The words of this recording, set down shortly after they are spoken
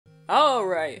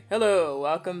Alright, hello,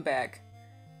 welcome back.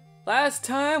 Last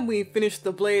time we finished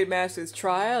the Blade Master's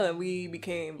trial and we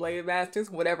became Blade Masters,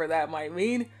 whatever that might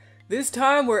mean. This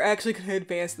time we're actually gonna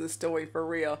advance the story for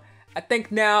real. I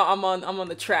think now I'm on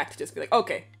the track to just be like,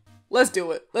 okay, let's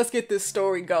do it. Let's get this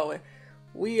story going.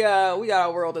 We got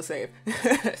our world to save.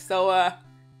 So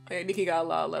hey, Nicky got a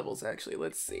lot of levels actually.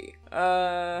 Let's see.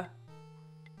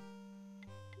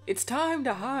 It's time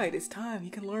to hide. It's time. You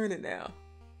can learn it now.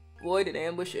 Avoid and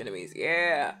ambush enemies.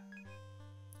 Yeah.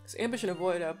 So ambush and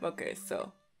avoid up. Okay,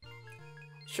 so.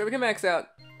 Sure, we can max out.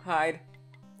 Hide.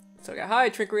 So we got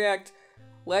hide, trick react.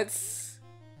 Let's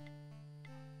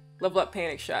level up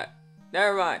panic shot.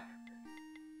 Never mind.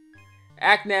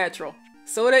 Act natural.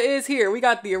 So it is here. We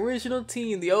got the original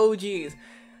team, the OGs.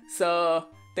 So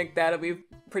I think that'll be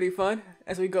pretty fun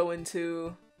as we go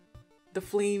into the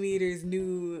Flame Eater's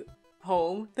new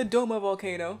home, the Doma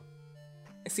Volcano,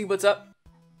 and see what's up.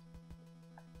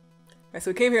 Alright,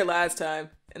 so we came here last time,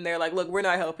 and they're like, look, we're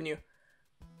not helping you.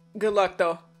 Good luck,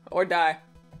 though. Or die.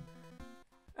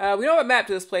 We don't have a map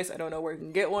to this place. I don't know where we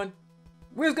can get one.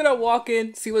 We're just gonna walk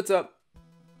in, see what's up.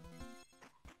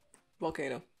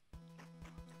 Volcano.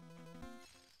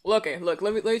 Well, okay, look,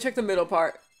 let me check the middle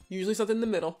part. Usually something in the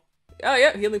middle. Oh,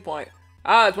 yeah, healing point.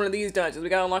 Ah, it's one of these dungeons. We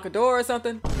gotta unlock a door or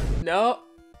something? No.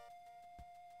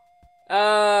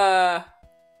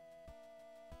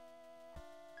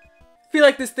 Feel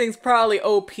like this thing's probably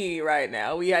OP right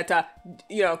now. We had to,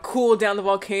 you know, cool down the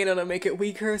volcano to make it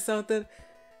weaker or something.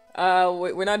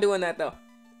 We're not doing that though.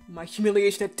 My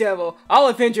humiliation at devil. I'll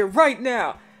avenge it right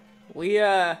now.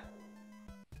 Because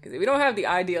we don't have the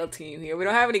ideal team here. We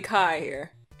don't have any Kai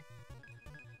here.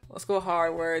 Let's go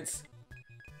hard words.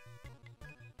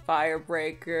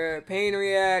 Firebreaker, pain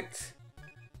react,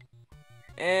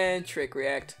 and trick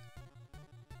react.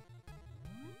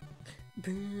 I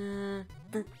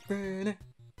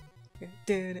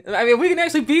mean, we can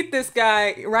actually beat this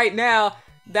guy right now.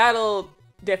 That'll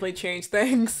definitely change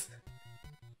things.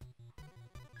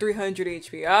 300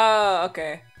 HP. Oh,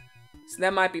 okay. So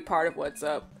that might be part of what's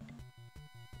up.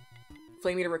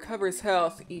 Flame Eater recovers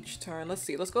health each turn. Let's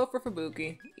see. Let's go for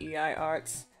Fubuki. EI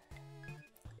Arts.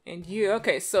 And you.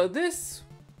 Okay, so this...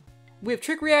 We have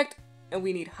Trick React, and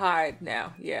we need Hide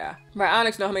now. Yeah. Right, I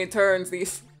don't know how many turns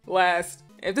these last.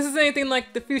 If this is anything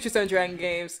like the future Sun Dragon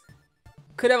games,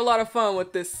 could have a lot of fun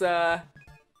with this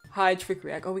Hide Trick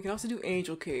React. Oh, we can also do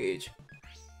Angel Cage.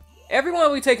 Everyone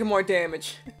will be taking more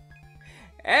damage.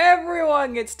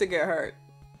 Everyone gets to get hurt.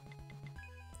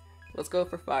 Let's go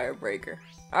for Firebreaker.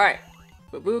 Alright.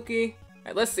 Fubuki.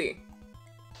 Alright, let's see.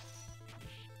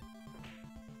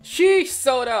 Sheesh,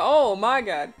 Soda! Oh my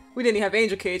god. We didn't even have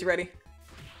Angel Cage ready.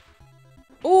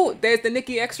 Ooh, there's the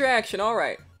Nicky extra action.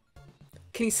 Alright.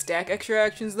 Can he stack extra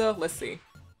actions though? Let's see.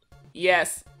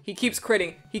 Yes. He keeps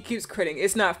critting. He keeps critting.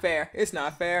 It's not fair. It's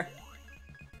not fair.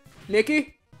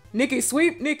 Nicky? Nicky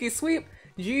sweep! Nicky sweep!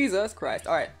 Jesus Christ.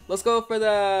 Alright, let's go for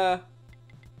the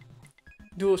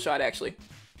dual shot actually.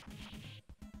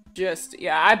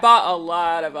 Yeah, I bought a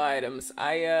lot of items.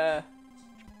 I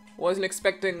wasn't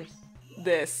expecting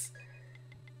this.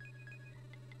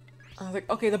 I was like,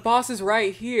 okay, the boss is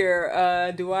right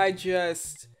here. Do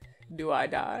I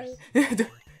die?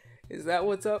 Is that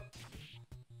what's up?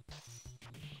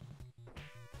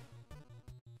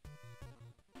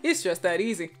 It's just that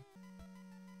easy.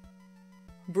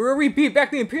 Brewery beat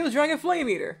back the Imperial Dragon Flame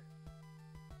Eater.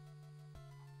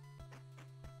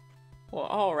 Well,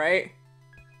 alright.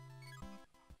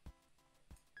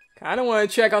 Kinda wanna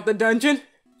check out the dungeon.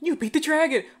 You beat the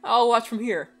dragon! I'll watch from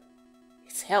here.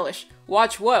 It's hellish.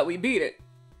 Watch what? We beat it.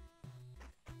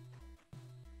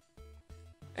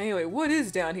 Anyway, what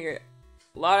is down here?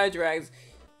 A lot of dragons.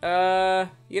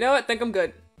 You know what? Think I'm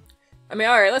good. I mean,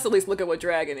 alright, let's at least look at what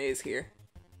dragon is here.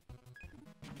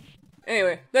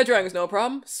 Anyway, that dragon's no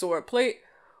problem. Sword plate.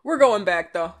 We're going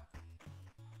back, though.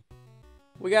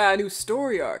 We got a new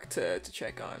story arc to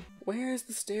check on. Where's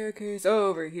the staircase? Oh,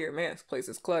 over here. Man, this place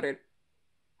is cluttered.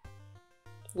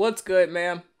 What's good,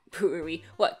 ma'am? Brewery,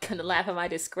 what can laugh at my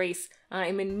disgrace?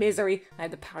 I'm in misery. I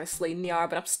have the power to slay Nyar,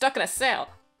 but I'm stuck in a cell.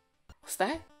 What's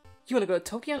that? You want to go to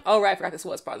Tokyo? Oh, right, I forgot this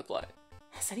was part of the plot.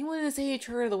 Has anyone in this age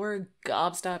heard of the word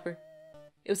gobstopper?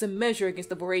 It was a measure against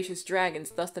the voracious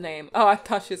dragons, thus the name. Oh, I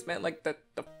thought she just meant like the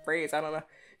phrase, I don't know.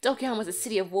 Dokkan was a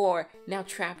city of war, now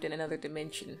trapped in another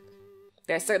dimension.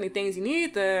 There are certainly things you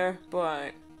need there,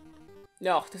 but...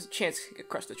 No, there's a chance you could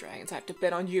crush the dragons. I have to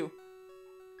bet on you.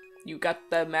 You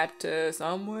got the map to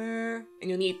somewhere?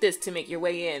 And you'll need this to make your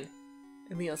way in.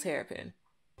 Emile's hairpin.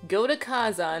 Go to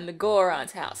Kazan, the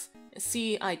Goron's house, and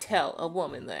see Aitelle, a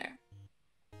woman there.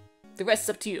 The rest is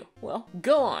up to you. Well,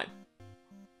 go on.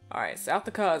 Alright, South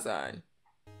of Kazan.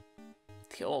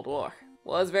 The old war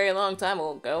was a very long time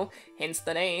ago, hence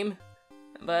the name.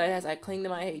 But as I cling to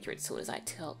my hatred, so does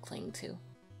Aitelle cling to.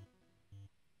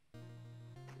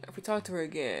 If we talk to her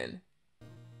again...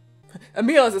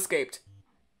 Emile has escaped!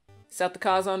 South of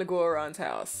Kazan to Goron's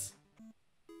house.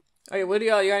 Oh yeah, what do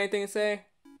y'all, you got anything to say?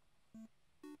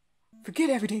 Forget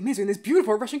everyday misery in this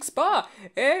beautiful rushing spa!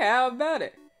 Hey, how about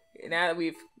it? Now that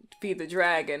we've defeated the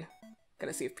dragon,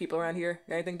 gonna see if people around here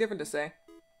got anything different to say.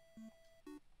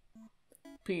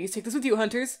 Please take this with you,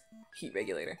 hunters. Heat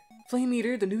regulator. Flame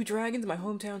Eater, the new dragons, my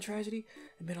hometown tragedy.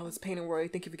 Amid all this pain and worry,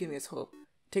 thank you for giving us hope.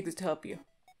 Take this to help you.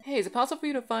 Hey, is it possible for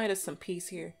you to find us some peace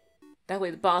here? That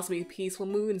way the boss will be a peaceful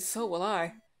mood, and so will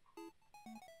I.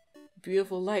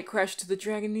 Beautiful light crashed to the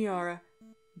dragon Niara.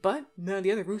 But none of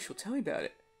the other Roosh will tell me about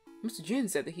it. Mr. Jin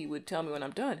said that he would tell me when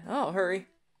I'm done. I'll hurry.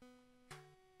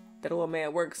 That old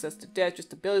man works us to death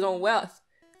just to build his own wealth.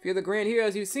 If you're the grand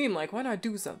heroes you seem like, why not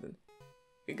do something?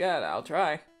 You got it, I'll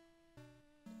try.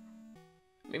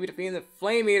 Maybe defeating the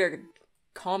Flame Eater could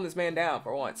calm this man down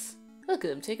for once. Look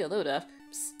at him, take a load off.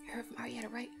 Psst, you heard from Marietta,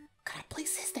 right? What kind of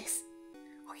place is this?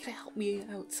 Oh, you to help me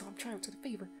out, so I'm trying to the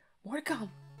favor. More to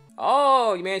come.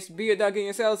 Oh, you managed to beat a duck in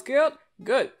yourselves killed?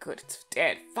 Good, good, it's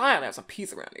dead. Finally have some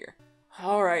peace around here.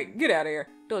 Alright, get out of here.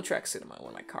 Don't try to sit on one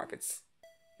of my carpets.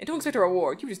 And don't expect a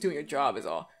reward, you're just doing your job is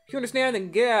all. If you understand,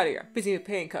 then get out of here. Busy with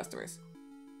paying customers.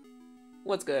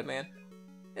 What's good, man?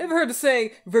 Ever heard the saying,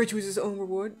 virtue is his own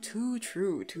reward? Too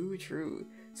true, too true.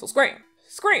 So scram!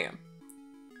 Scram!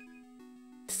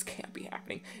 This can't be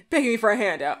happening. Begging me for a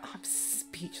handout. I'm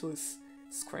speechless.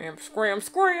 Scram, scram,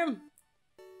 scram!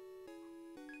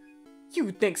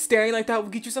 You think staring like that will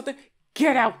get you something?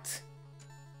 Get out!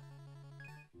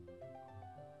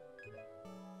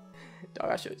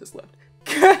 Dog, I should've just left.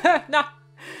 Nah!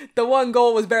 The one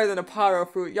goal was better than a pyro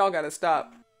fruit. Y'all gotta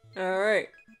stop. Alright.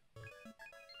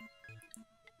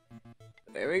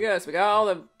 There we go. So we got all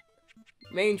the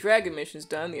main dragon missions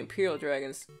done, the Imperial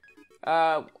Dragons.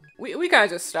 We kind of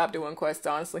just stopped doing quests,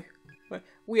 honestly.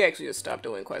 We actually just stopped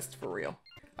doing quests for real.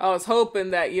 I was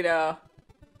hoping that, you know,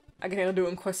 I could handle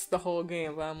doing quests the whole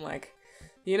game, but I'm like,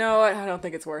 you know what? I don't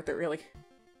think it's worth it, really.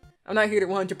 I'm not here to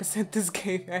 100% this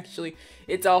game, actually.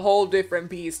 It's a whole different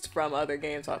beast from other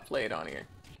games I've played on here.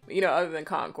 You know, other than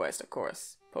Conquest, of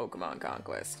course. Pokemon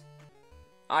Conquest.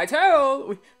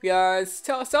 Aitelle! We got a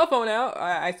cell phone out,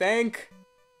 I think.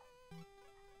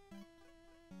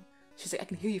 She's like, I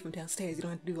can hear you from downstairs, you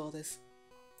don't have to do all this.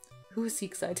 Who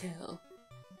seeks Aitelle?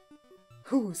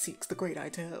 Who seeks the great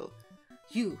Aitelle?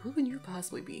 You, who can you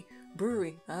possibly be?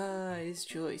 Brewery, his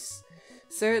choice.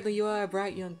 Certainly you are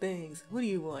bright young things. What do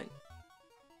you want?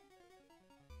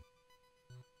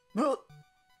 Well,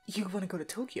 you want to go to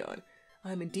Tokyo.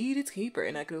 I am indeed its keeper,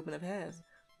 and I could open the path.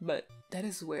 But that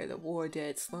is where the war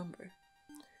dead slumber.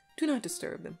 Do not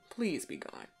disturb them. Please be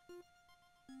gone.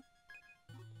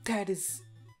 That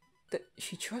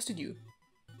she trusted you.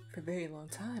 For a very long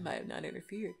time, I have not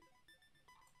interfered.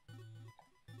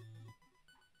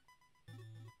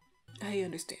 I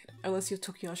understand. Unless your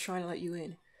Tokyo Shrine let you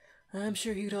in. I'm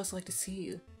sure he would also like to see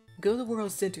you. Go to the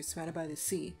world's center surrounded by the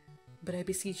sea. But I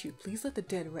beseech you, please let the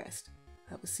dead rest.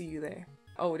 I will see you there.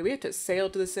 Oh, do we have to sail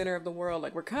to the center of the world?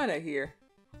 Like, we're kind of here.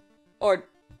 Or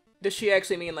does she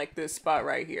actually mean like this spot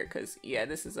right here? Because, yeah,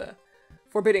 this is a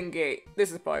forbidden gate.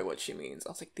 This is probably what she means.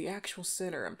 I was like, the actual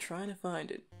center. I'm trying to find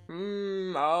it.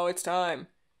 Oh, it's time.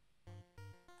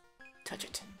 Touch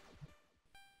it.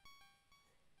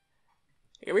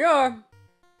 Here we are.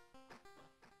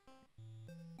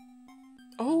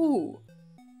 Oh.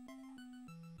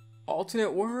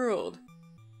 Alternate world.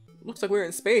 Looks like we're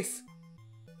in space.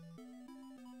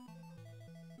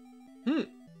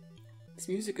 This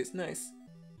music is nice.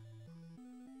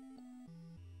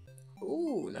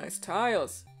 Ooh, nice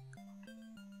tiles.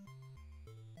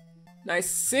 Nice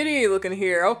city looking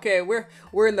here. Okay,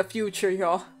 we're in the future,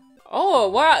 y'all. Oh,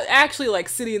 wow, actually like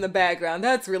city in the background.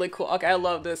 That's really cool. Okay, I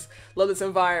love this. Love this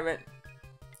environment.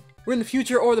 We're in the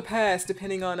future or the past,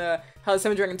 depending on how the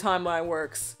Seven Dragon timeline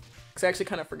works. Because I actually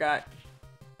kind of forgot.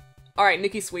 Alright,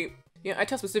 Nicky sweep. Yeah,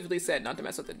 Aitelle specifically said not to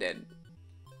mess with the dead.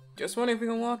 Just wondering if we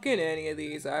can walk in any of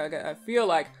these. I feel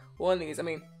like one of these. I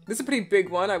mean, this is a pretty big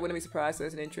one. I wouldn't be surprised if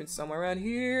there's an entrance somewhere around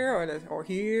here or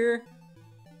here.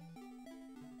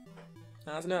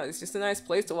 I don't know. It's just a nice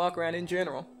place to walk around in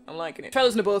general. I'm liking it. Try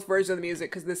listening to both versions of the music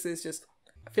because this is just.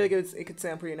 I feel like it could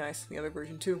sound pretty nice. The other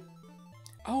version too.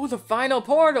 Oh, the final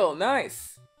portal.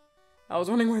 Nice. I was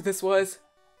wondering where this was.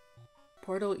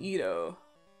 Portal Edo.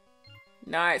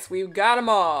 Nice. We've got them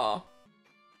all.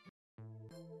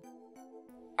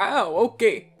 Oh,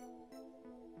 okay.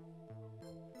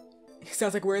 It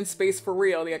sounds like we're in space for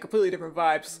real. They got completely different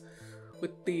vibes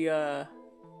with the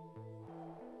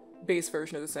bass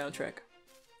version of the soundtrack.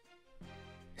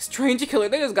 Stranger Killer,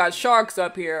 they just got sharks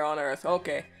up here on Earth.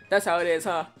 Okay, that's how it is,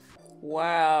 huh?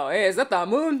 Wow. Hey, is that the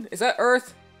moon? Is that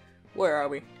Earth? Where are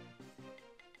we?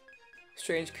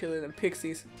 Strange Killer and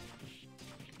Pixies.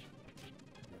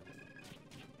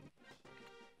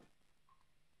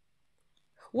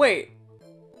 Wait.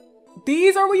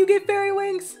 These are where you get fairy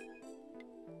wings?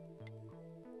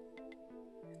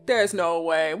 There's no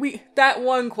way. That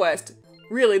one quest.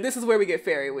 Really, this is where we get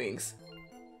fairy wings.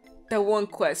 That one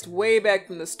quest way back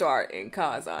from the start in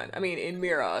Kazan. I mean, in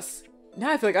Miros.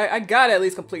 Now I feel like I gotta at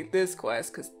least complete this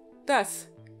quest, because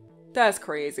that's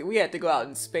crazy. We had to go out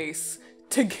in space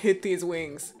to get these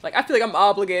wings. Like, I feel like I'm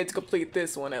obligated to complete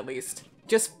this one at least.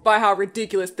 Just by how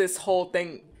ridiculous this whole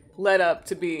thing led up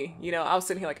to be. You know, I was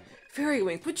sitting here like, fairy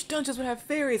wings? Which dungeons would have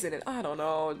fairies in it? I don't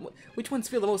know. Which ones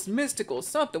feel the most mystical?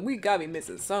 Something. We gotta be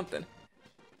missing something.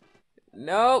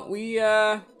 No, we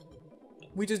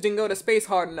just didn't go to space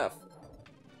hard enough.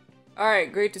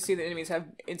 Alright, great to see that enemies have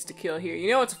insta-kill here.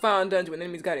 You know it's a fun dungeon when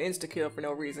enemies got an insta-kill for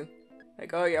no reason.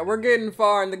 Like, oh yeah, we're getting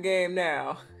far in the game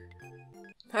now.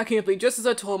 I can't believe, just as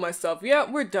I told myself, yeah,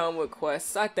 we're done with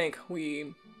quests. I think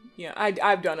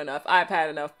I've done enough. I've had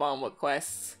enough fun with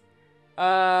quests.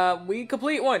 We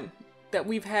complete one that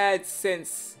we've had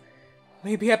since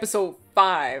maybe episode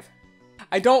 5.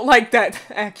 I don't like that,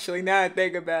 actually, now I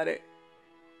think about it.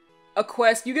 A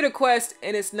quest, you get a quest,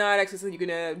 and it's not actually something you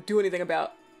can do anything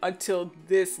about until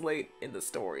this late in the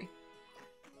story.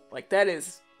 Like, that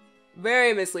is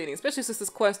very misleading, especially since this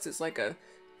quest is like a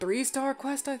 3-star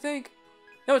quest, I think?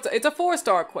 No, it's a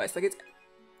 4-star quest. Like,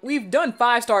 we've done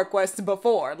 5-star quests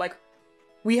before. Like,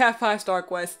 we have 5-star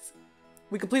quests.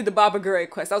 We completed the Baba Gure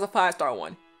quest. That was a 5-star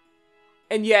one.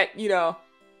 And yet, you know,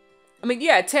 I mean,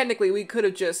 yeah, technically we could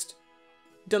have just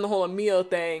done the whole Emile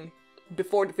thing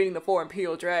before defeating the 4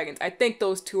 Imperial Dragons. I think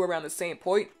those two are around the same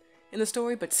point in the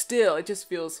story, but still, it just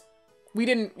feels... We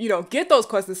didn't, you know, get those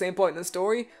quests at the same point in the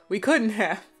story. We couldn't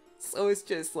have. So it's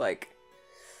just like...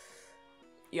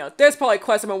 You know, there's probably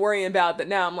quests I've been worrying about that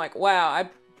now I'm like, wow, I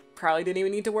probably didn't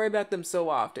even need to worry about them so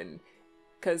often.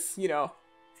 Because, you know,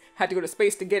 had to go to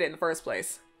space to get it in the first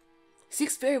place.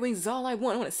 6 fairy wings is all I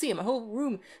want. I want to see it. My whole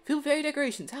room filled with fairy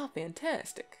decorations. How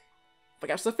fantastic. Oh my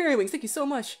gosh, the fairy wings. Thank you so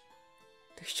much.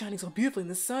 They're shining so beautifully in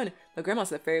the sun. My grandma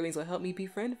said fairy wings will help me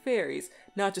befriend fairies.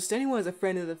 Not just anyone is a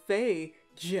friend of the fae.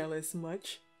 Jealous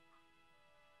much?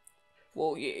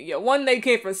 Well, yeah, 1, they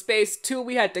came from space. 2,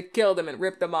 we had to kill them and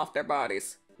rip them off their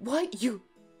bodies. What? You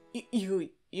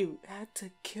had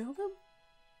to kill them?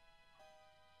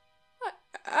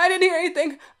 I didn't hear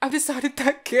anything. I've decided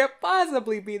that can't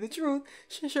possibly be the truth.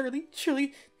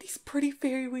 Surely, these pretty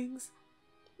fairy wings.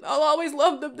 I'll always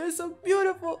love them. They're so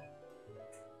beautiful.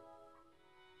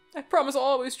 I promise I'll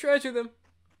always treasure them.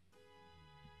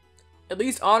 At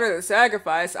least honor the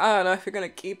sacrifice. I don't know if you're gonna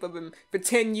keep them and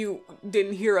pretend you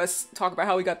didn't hear us talk about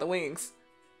how we got the wings.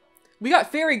 We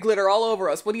got fairy glitter all over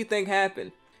us. What do you think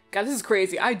happened? God, this is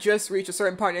crazy. I just reached a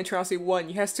certain part in Intro 1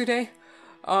 yesterday.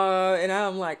 And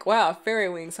I'm like, wow, fairy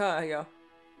wings, huh, yo?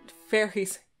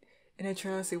 Fairies in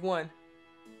Intro 1.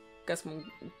 Got some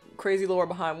crazy lore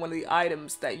behind one of the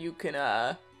items that you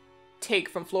can, take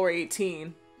from floor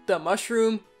 18. The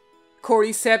mushroom,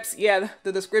 cordyceps, yeah,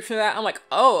 the description of that. I'm like,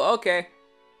 oh, okay.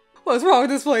 What's wrong with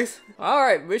this place?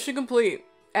 Alright, mission complete.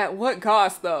 At what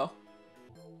cost, though?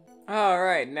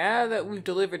 Alright, now that we've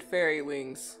delivered fairy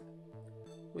wings,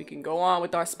 we can go on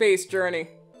with our space journey.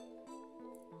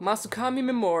 Masukami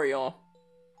Memorial.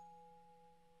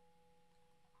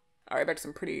 Alright, back to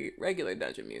some pretty regular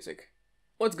dungeon music.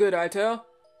 What's good, Aitelle?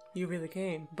 You really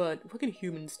came, but what can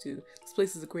humans do? This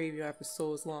place is a graveyard for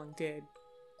souls long dead.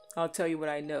 I'll tell you what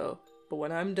I know, but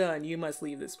when I'm done, you must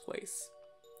leave this place.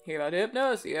 Hear about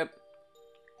Hypnos? Yep.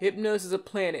 Hypnos is a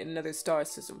planet in another star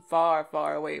system far,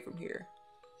 far away from here.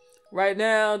 Right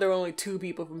now, there are only 2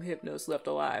 people from Hypnos left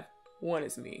alive. One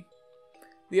is me.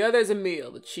 The other is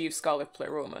Emile, the chief scholar of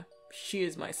Pleroma. She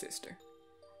is my sister.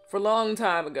 For a long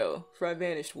time ago, for a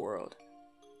vanished world,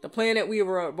 the planet we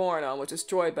were born on was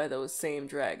destroyed by those same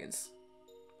dragons.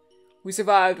 We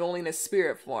survived only in a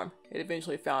spirit form and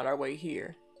eventually found our way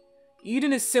here.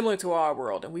 Eden is similar to our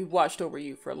world, and we've watched over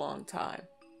you for a long time.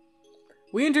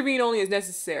 We intervene only as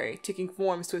necessary, taking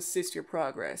forms to assist your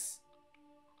progress.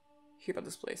 Hear about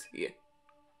this place? Yeah.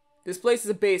 This place is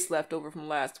a base left over from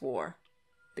last war.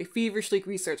 They feverishly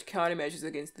researched countermeasures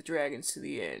against the dragons to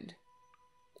the end.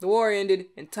 The war ended,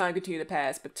 and time continued to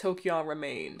pass, but Tokyon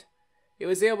remained. It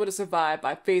was able to survive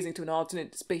by phasing to an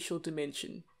alternate spatial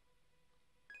dimension.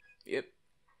 Yep.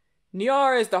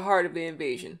 Niar is the heart of the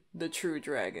invasion, the true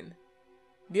dragon.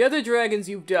 The other dragons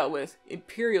you've dealt with,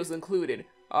 Imperials included,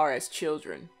 are as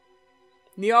children.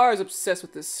 Niar is obsessed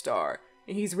with this star,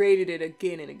 and he's raided it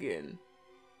again and again.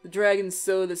 The dragons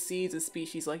sow the seeds of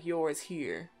species like yours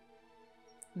here.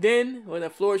 Then, when a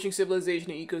flourishing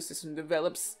civilization and ecosystem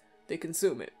develops, they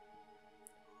consume it.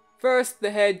 First,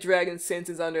 the head dragon sends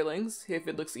his underlings, if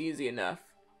it looks easy enough.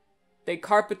 They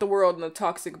carpet the world in a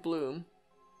toxic bloom,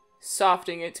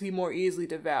 softening it to be more easily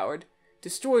devoured,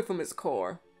 destroyed from its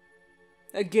core.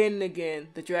 Again and again,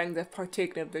 the dragons have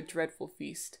partaken of their dreadful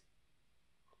feast.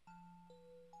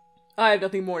 I have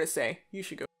nothing more to say. You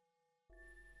should go.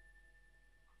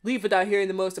 Leave without hearing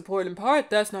the most important part?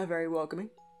 That's not very welcoming.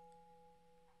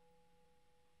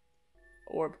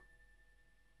 Orb.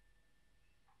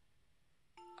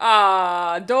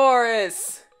 Ah,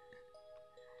 Doris!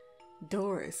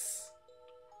 Doris.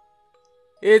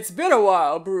 It's been a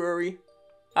while, Brewery.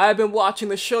 I've been watching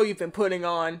the show you've been putting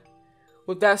on.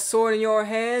 With that sword in your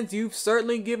hands, you've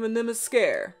certainly given them a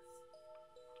scare.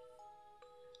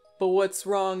 But what's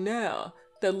wrong now?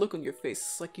 That look on your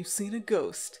face is like you've seen a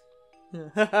ghost.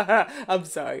 I'm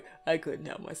sorry, I couldn't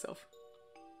help myself.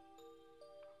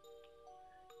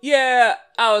 Yeah,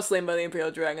 I was slain by the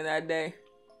Imperial Dragon that day.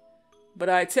 But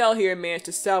Aitelle here managed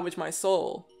to salvage my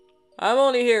soul. I'm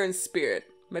only here in spirit.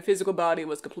 My physical body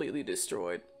was completely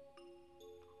destroyed.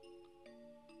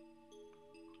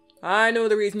 I know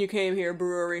the reason you came here,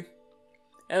 Brewery.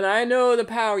 And I know the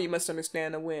power you must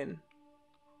understand to win.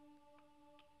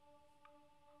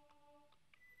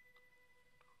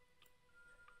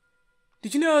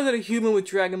 Did you know that a human with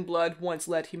dragon blood once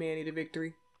led humanity to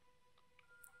victory?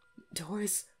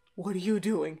 Doris, what are you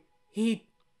doing?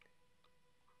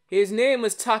 His name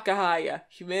was Takahaya,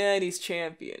 humanity's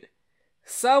champion.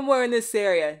 Somewhere in this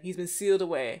area, he's been sealed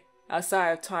away,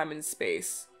 outside of time and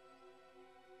space.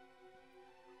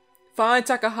 Find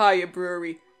Takahaya,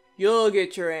 Brewery. You'll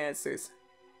get your answers.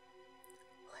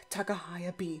 Let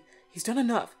Takahaya be. He's done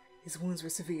enough. His wounds were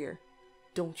severe.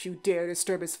 Don't you dare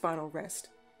disturb his final rest.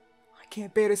 I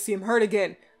can't bear to see him hurt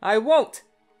again. I won't!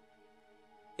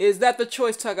 Is that the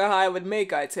choice Takahaya would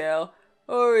make, Aitelle?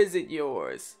 Or is it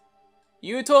yours?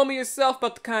 You told me yourself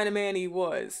about the kind of man he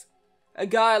was. A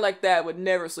guy like that would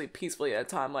never sleep peacefully at a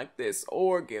time like this,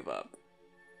 or give up.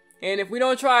 And if we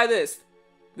don't try this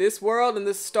world and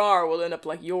this star will end up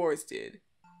like yours did.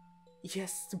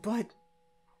 Yes, but...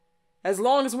 as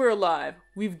long as we're alive,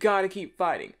 we've got to keep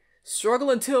fighting. Struggle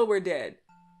until we're dead.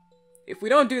 If we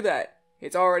don't do that,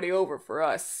 it's already over for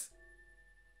us.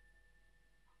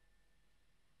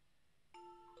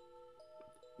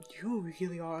 You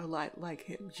really are a lot like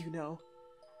him, you know.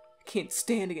 I can't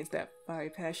stand against that fiery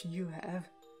passion you have.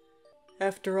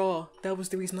 After all, that was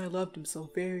the reason I loved him so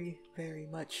very, very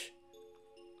much.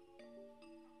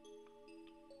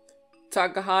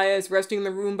 Takahaya is resting in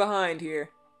the room behind here.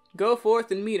 Go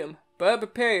forth and meet him, but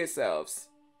prepare yourselves.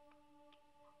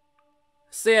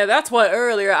 So yeah, that's why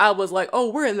earlier I was like,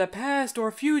 oh, we're in the past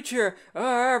or future, or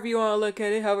however you want to look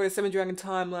at it, however the Seven Dragon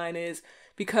timeline is.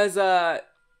 Because,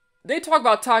 they talk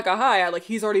about Takahaya like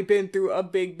he's already been through a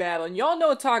big battle. And y'all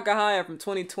know Takahaya from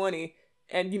 2020,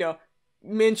 and, you know,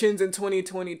 mentions in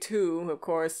 2022, of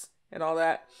course, and all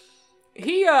that.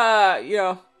 He, you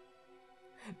know,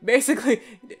 basically,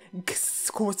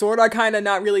 sort of kind of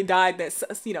not really died.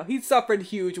 That, you know, he suffered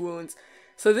huge wounds.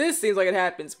 So this seems like it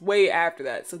happens way after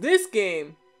that. So this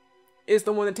game is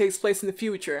the one that takes place in the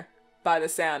future, by the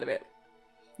sound of it.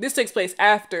 This takes place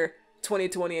after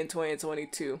 2020 and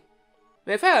 2022.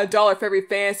 And if I had $1 for every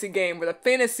fantasy game where the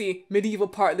fantasy medieval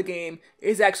part of the game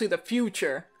is actually the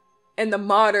future, and the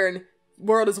modern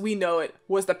world as we know it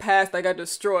was the past that got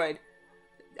destroyed,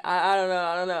 I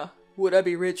don't know. Would I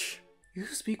be rich? You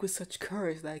speak with such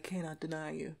courage that I cannot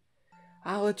deny you.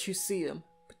 I'll let you see him,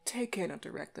 but take care not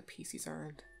to wreck the peace he's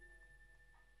earned.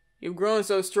 You've grown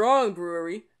so strong,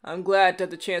 Brewery. I'm glad to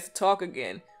have the chance to talk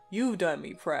again. You've done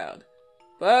me proud.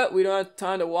 But we don't have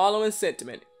time to wallow in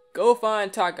sentiment. Go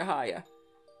find Takahaya.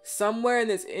 Somewhere in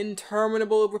this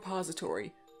interminable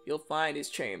repository, you'll find his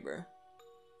chamber.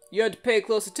 You have to pay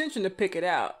close attention to pick it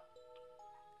out.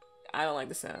 I don't like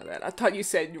the sound of that. I thought you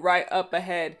said right up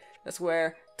ahead. That's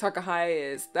where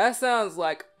Takahaya is. That sounds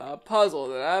like a puzzle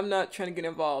that I'm not trying to get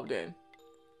involved in.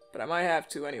 But I might have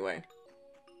to anyway.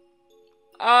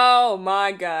 Oh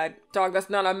my god. Dog, that's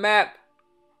not a map.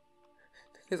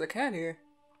 There's a cat here.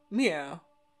 Meow.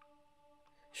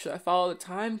 Should I follow the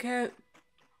time cat?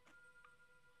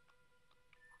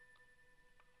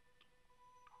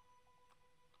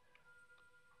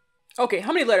 Okay,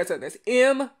 how many letters are there? There's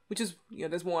M, which is, you know,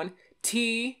 there's one.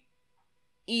 T,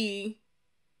 E,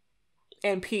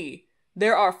 and P.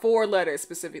 there are 4 letters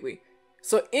specifically.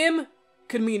 So M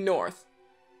could mean north.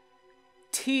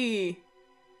 T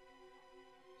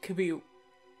could be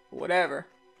whatever.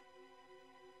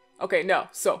 Okay, no.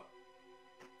 So,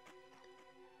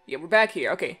 yeah, we're back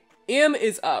here. Okay, M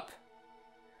is up.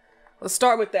 Let's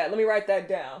start with that. Let me write that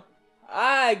down.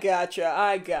 I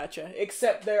gotcha.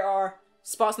 Except there are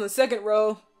spots in the second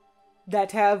row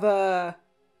that have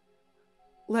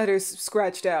letters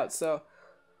scratched out. So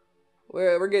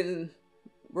we're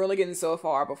only getting so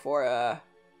far before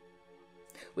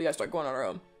we gotta start going on our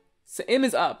own. So M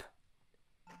is up.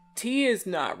 T is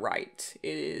not right.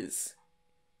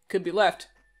 Could be left.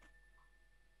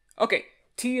 Okay,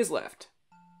 T is left.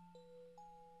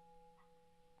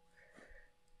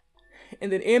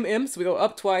 And then M, so we go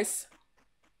up twice.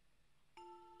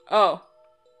 Oh.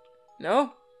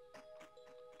 No?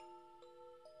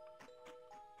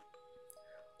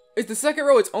 Is the second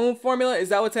row its own formula? Is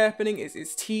that what's happening?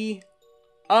 Is T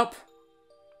up?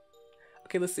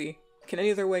 Okay, let's see. Can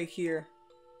any other way here?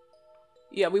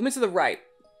 Yeah, we went to the right.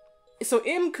 So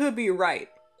M could be right,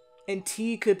 and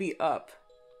T could be up.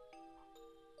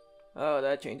 Oh,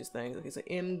 that changes things. Okay, so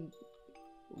M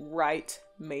right,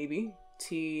 maybe.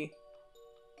 T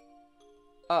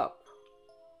up.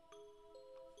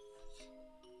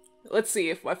 Let's see,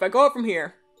 if I go up from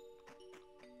here.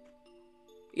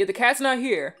 Yeah, the cat's not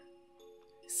here.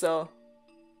 So,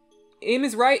 M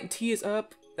is right and T is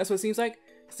up. That's what it seems like.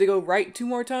 So go right 2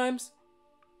 more times.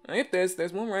 Yep,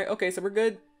 there's one right. Okay, so we're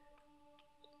good.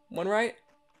 One right.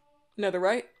 Another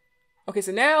right. Okay,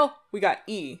 so now we got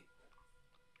E.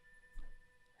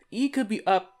 E could be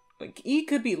up. Like, E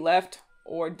could be left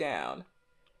or down.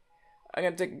 I'm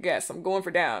gonna take a guess. I'm going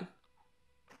for down.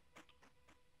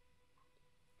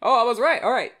 Oh, I was right.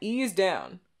 Alright, E is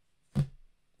down.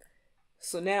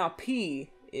 So now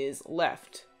P is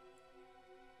left.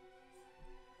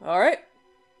 Alright.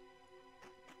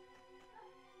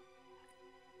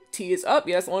 T is up.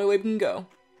 Yeah, that's the only way we can go.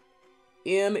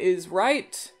 M is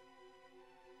right.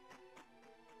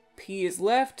 P is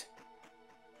left.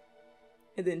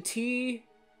 And then T.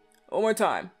 One more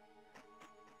time.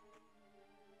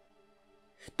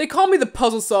 They call me the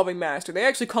puzzle solving master. They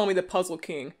actually call me the puzzle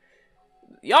king.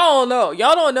 Y'all don't know.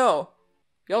 Y'all don't know.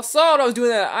 Y'all saw what I was doing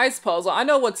that ice puzzle. I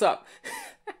know what's up.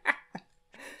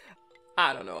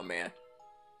 I don't know, man.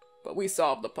 But we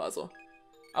solved the puzzle.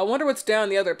 I wonder what's down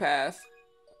the other path.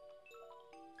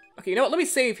 Okay, you know what? Let me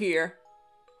save here.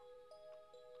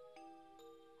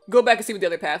 Go back and see what the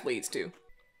other path leads to.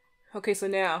 Okay, so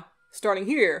now, starting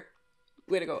here,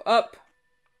 we gotta go up,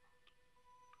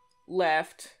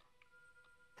 left,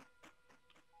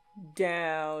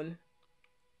 down,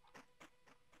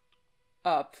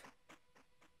 up.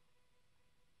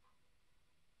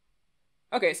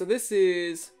 Okay, so this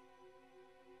is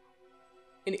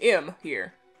an M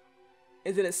here.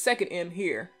 And then a second M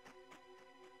here.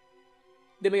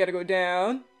 Then we gotta go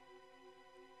down.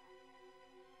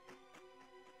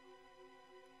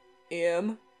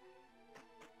 M.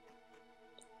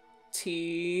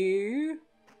 T.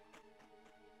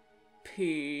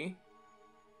 P.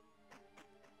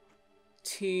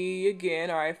 T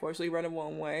again. Alright, fortunately running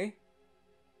one way.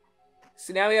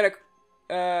 So now we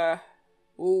gotta,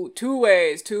 ooh, two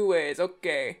ways,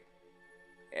 okay.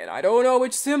 And I don't know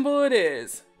which symbol it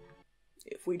is.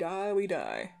 If we die, we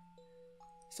die.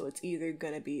 So it's either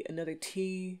gonna be another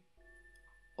T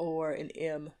or an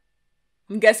M.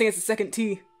 I'm guessing it's the second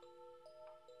T.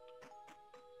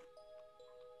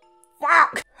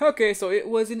 Fuck! Okay, so it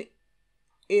was an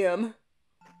M.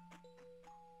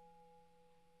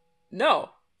 No,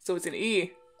 so it's an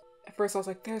E. At first I was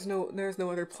like, there's no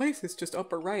other place, it's just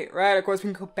up or right. Right, of course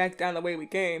we can go back down the way we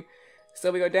came.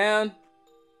 So we go down.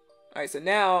 Alright, so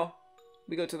now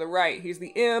we go to the right. Here's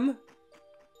the M.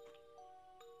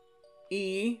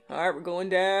 E. Alright, we're going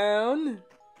down.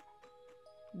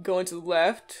 Going to the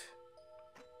left.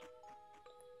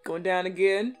 Going down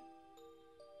again.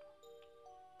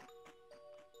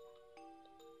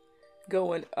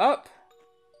 Going up.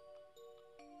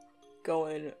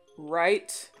 Going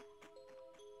right.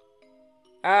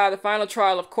 The final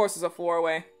trial, of course, is a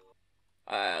 4-way.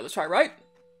 Let's try right.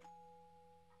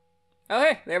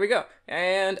 Okay, there we go.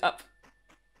 And up.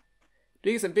 Do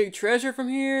you get some big treasure from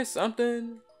here?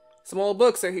 Something? Some old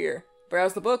books are here.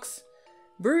 Browse the books.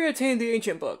 Buri attained the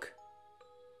ancient book.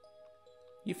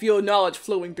 You feel knowledge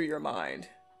flowing through your mind.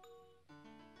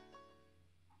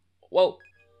 Whoa.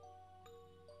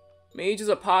 Mage's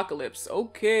Apocalypse.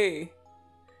 Okay.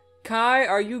 Kai,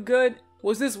 are you good?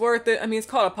 Was this worth it? I mean, it's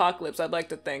called Apocalypse, I'd like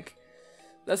to think.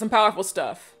 That's some powerful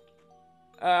stuff.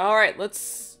 Alright,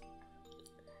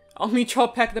 I'll meet y'all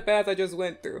back the path I just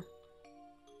went through.